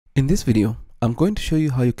In this video, I'm going to show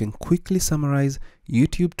you how you can quickly summarize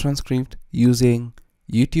YouTube transcript using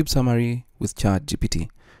YouTube summary with ChatGPT.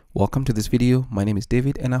 Welcome to this video. My name is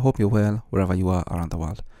David and I hope you're well wherever you are around the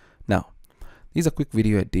world. Now, this is a quick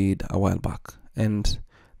video I did a while back, and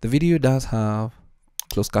the video does have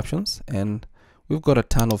closed captions and we've got a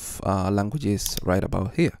ton of languages right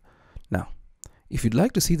about here. Now, if you'd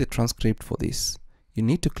like to see the transcript for this, you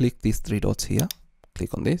need to click these three dots here,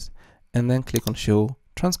 click on this, and then click on show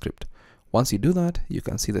transcript. Once you do that, you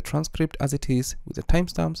can see the transcript as it is with the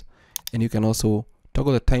timestamps, and you can also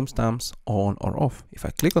toggle the timestamps on or off. If I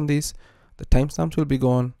click on this, the timestamps will be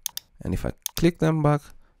gone, and if I click them back,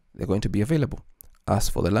 they're going to be available. As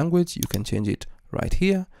for the language, you can change it right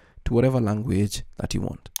here to whatever language that you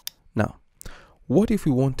want. Now, what if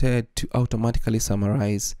we wanted to automatically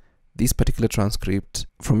summarize this particular transcript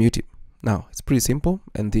from YouTube? Now, it's pretty simple,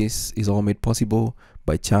 and this is all made possible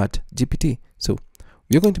by ChatGPT. So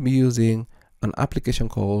we're going to be using an application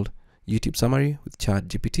called YouTube Summary with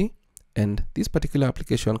ChatGPT, and this particular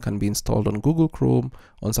application can be installed on Google Chrome,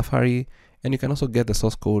 on Safari, and you can also get the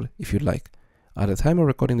source code if you'd like. At the time of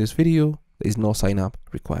recording this video, there is no sign up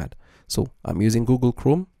required. So I'm using Google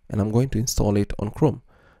Chrome and I'm going to install it on Chrome.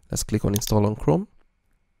 Let's click on install on Chrome,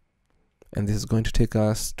 and this is going to take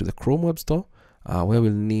us to the Chrome Web Store where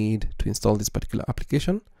we'll need to install this particular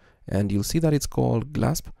application, and you'll see that it's called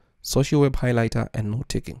GLASP Social Web Highlighter and Note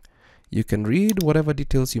Taking. You can read whatever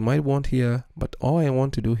details you might want here, but all I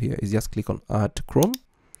want to do here is just click on add to Chrome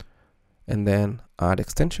and then add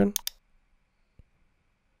extension.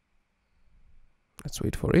 Let's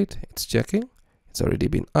wait for it. It's checking. It's already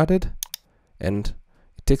been added and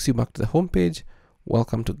it takes you back to the home page.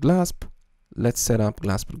 Welcome to GLASP. Let's set up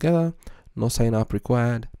GLASP together. No sign up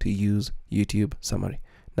required to use YouTube Summary.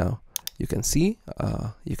 Now you can see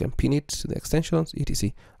you can pin it to the extensions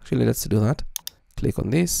etc. Actually, let's do that. Click on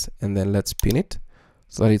this and then let's pin it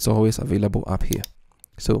so that it's always available up here.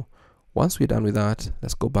 So once we're done with that,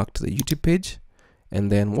 let's go back to the YouTube page,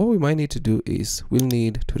 and then what we might need to do is we'll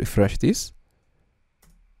need to refresh this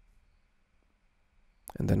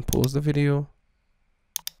and then pause the video.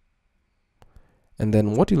 And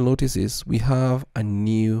then what you'll notice is we have a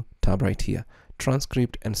new tab right here,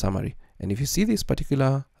 transcript and summary. And if you see this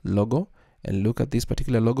particular logo and look at this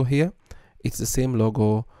particular logo here, it's the same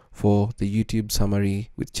logo for the YouTube summary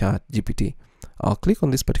with ChatGPT. I'll click on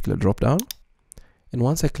this particular drop down, and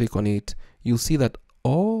once I click on it, you'll see that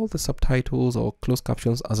all the subtitles or closed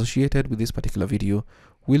captions associated with this particular video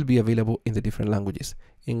will be available in the different languages: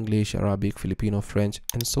 English, Arabic, Filipino, French,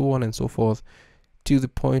 and so on and so forth, to the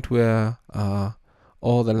point where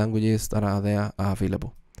all the languages that are there are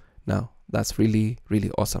available. Now, that's really, really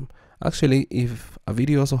awesome. Actually, if a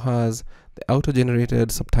video also has the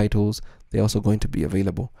auto-generated subtitles, they're also going to be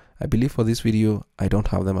available. I believe for this video, I don't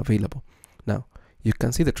have them available. Now, you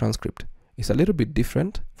can see the transcript. It's a little bit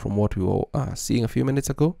different from what we were seeing a few minutes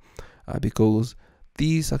ago because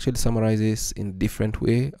this actually summarizes in a different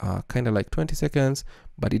way, kind of like 20 seconds,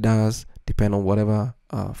 but it does depend on whatever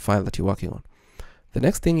file that you're working on. The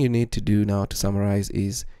next thing you need to do now to summarize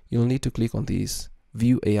is you'll need to click on this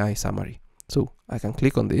View AI Summary. So I can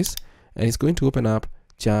click on this and it's going to open up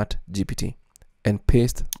ChatGPT and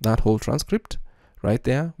paste that whole transcript right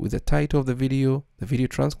there with the title of the video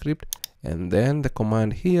transcript, and then the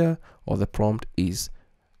command here or the prompt is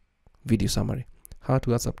video summary, how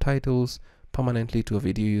to add subtitles permanently to a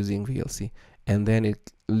video using VLC, and then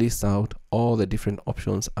it lists out all the different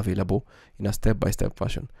options available in a step-by-step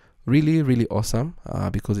fashion. Really, really awesome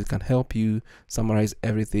because it can help you summarize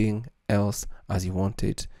everything else as you want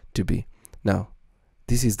it to be. Now,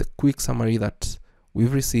 this is the quick summary that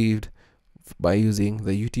we've received by using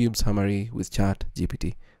the YouTube summary with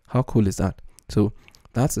ChatGPT. How cool is that? So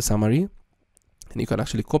that's the summary, and you can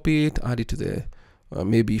actually copy it, add it to the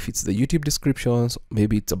maybe if it's the YouTube descriptions,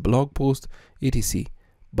 maybe it's a blog post, etc.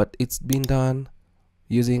 But it's been done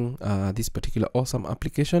using this particular awesome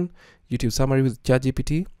application, YouTube Summary with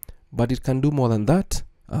ChatGPT. But it can do more than that.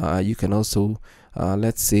 You can also,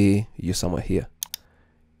 let's say you're somewhere here.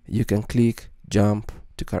 You can click jump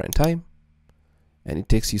to current time and it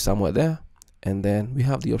takes you somewhere there. And then we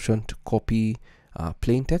have the option to copy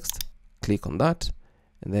plain text. Click on that.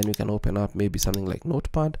 And then we can open up maybe something like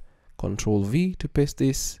Notepad, Control V to paste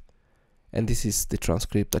this. And this is the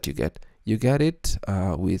transcript that you get. You get it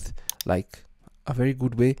with like a very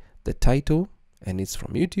good way, the title, and it's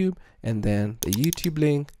from YouTube, and then the YouTube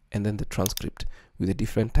link, and then the transcript with the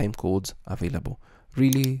different time codes available.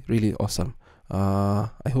 Really, really awesome. I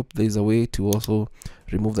hope there's a way to also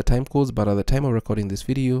remove the time codes, but at the time of recording this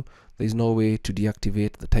video, there's no way to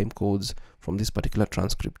deactivate the time codes from this particular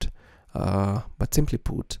transcript. But simply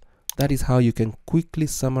put, that is how you can quickly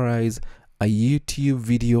summarize a YouTube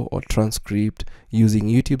video or transcript using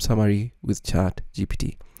YouTube Summary with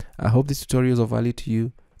ChatGPT. I hope this tutorial is of value to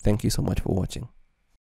you. Thank you so much for watching.